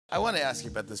I want to ask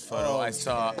you about this photo I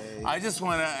saw. I just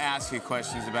want to ask you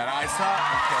questions about it. I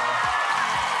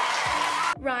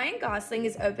saw... Ryan Gosling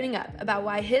is opening up about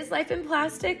why his life in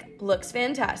plastic looks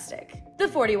fantastic. The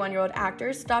 41-year-old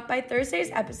actor stopped by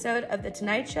Thursday's episode of The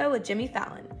Tonight Show with Jimmy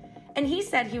Fallon, and he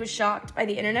said he was shocked by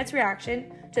the internet's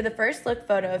reaction to the first look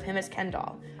photo of him as Ken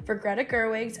doll for Greta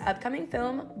Gerwig's upcoming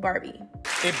film, Barbie.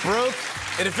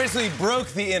 It officially broke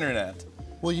the internet.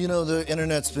 Well, you know, the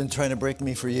internet's been trying to break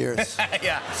me for years.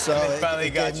 Yeah. So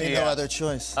it gave me no other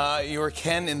choice. You were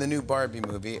Ken in the new Barbie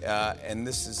movie, and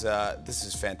this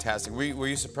is fantastic. Were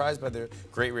you surprised by the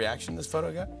great reaction this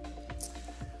photo got?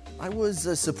 I was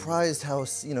surprised how,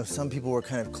 you know, some people were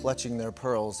kind of clutching their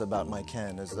pearls about my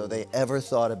Ken, as though they ever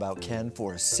thought about Ken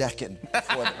for a second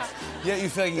before this. Yeah, you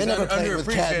feel like he's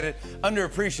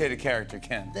underappreciated character,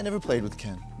 Ken. They never played with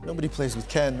Ken. Nobody plays with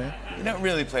Ken, man. You don't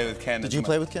really play with Ken. Did you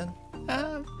play with Ken?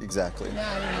 Exactly. No,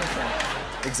 I didn't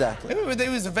know. Exactly. He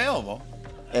was available.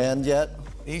 And yet...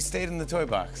 he stayed in the toy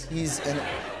box. He's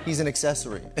an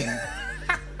accessory.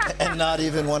 And not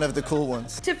even one of the cool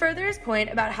ones. To further his point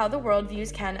about how the world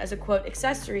views Ken as a, quote,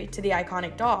 accessory to the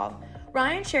iconic doll,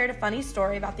 Ryan shared a funny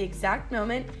story about the exact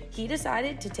moment he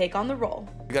decided to take on the role.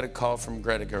 You got a call from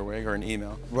Greta Gerwig, or an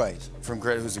email. Right. From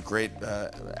Greta, who's a great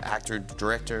actor,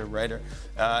 director, writer,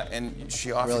 and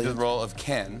she offered you the role of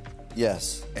Ken.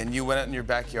 Yes. And you went out in your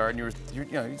backyard, and you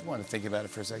just want to think about it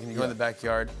for a second. You go in the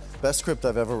backyard. Best script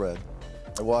I've ever read.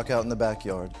 I walk out in the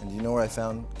backyard, and you know where I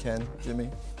found Ken, Jimmy?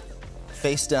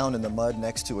 Face down in the mud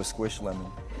next to a squish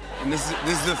lemon. And this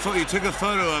is the photo. You took a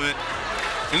photo of it,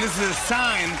 and this is a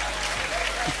sign.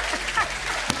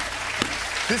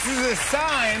 This is a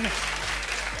sign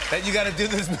that you got to do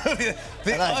this movie.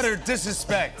 The utter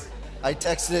disrespect. I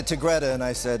texted it to Greta, and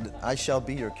I said, "I shall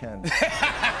be your Ken."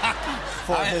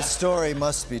 For his story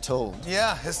must be told.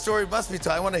 Yeah, his story must be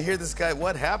told. I want to hear this guy.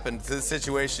 What happened to the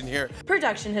situation here?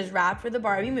 Production has wrapped for the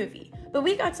Barbie movie, but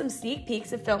we got some sneak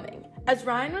peeks of filming, as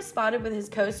Ryan was spotted with his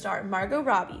co-star Margot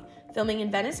Robbie filming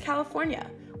in Venice, California,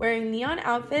 wearing neon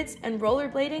outfits and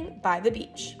rollerblading by the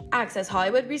beach. Access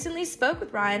Hollywood recently spoke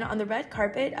with Ryan on the red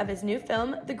carpet of his new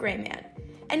film, The Gray Man,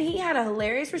 and he had a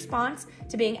hilarious response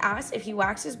to being asked if he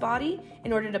waxed his body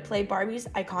in order to play Barbie's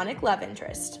iconic love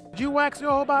interest. Did you wax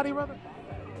your whole body, brother?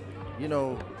 You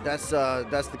know, that's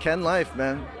the Ken life,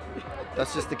 man.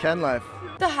 That's just the Ken life.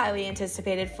 The highly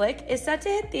anticipated flick is set to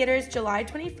hit theaters July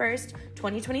 21st,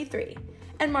 2023,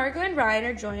 and Margot and Ryan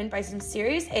are joined by some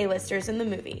serious A-listers in the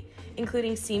movie,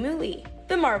 including Simu Lee.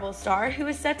 The Marvel star, who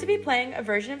is set to be playing a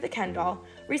version of the Ken doll,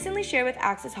 recently shared with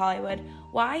Access Hollywood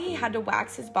why he had to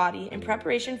wax his body in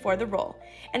preparation for the role,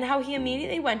 and how he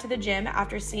immediately went to the gym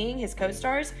after seeing his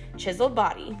co-star's chiseled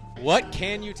body. What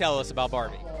can you tell us about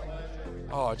Barbie?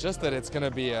 Oh, just that it's going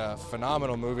to be a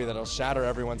phenomenal movie that'll shatter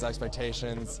everyone's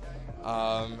expectations.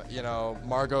 You know,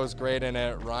 Margot's great in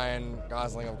it. Ryan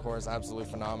Gosling, of course, absolutely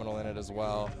phenomenal in it as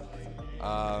well.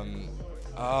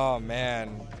 Oh,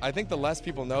 man. I think the less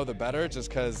people know, the better, just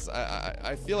because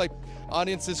I feel like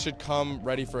audiences should come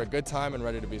ready for a good time and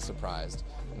ready to be surprised.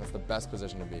 And that's the best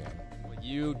position to be in.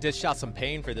 You dished out some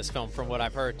pain for this film, from what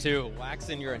I've heard, too.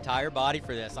 Waxing your entire body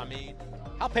for this. I mean,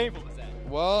 how painful was that?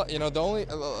 Well, you know,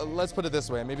 let's put it this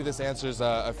way. Maybe this answers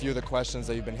a few of the questions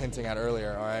that you've been hinting at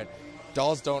earlier, all right?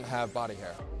 Dolls don't have body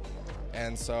hair.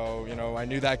 And so, you know, I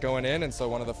knew that going in, and so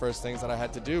one of the first things that I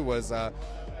had to do was,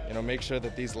 you know, make sure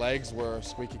that these legs were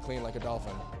squeaky clean like a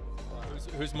dolphin.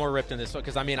 Who's more ripped in this one?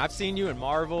 Because, I mean, I've seen you in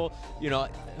Marvel. You know,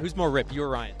 who's more ripped, you or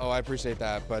Ryan? Oh, I appreciate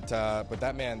that, but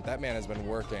that man has been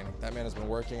working. That man has been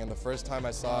working, and the first time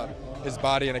I saw his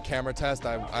body in a camera test,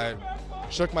 I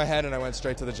shook my head and I went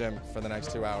straight to the gym for the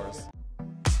next 2 hours.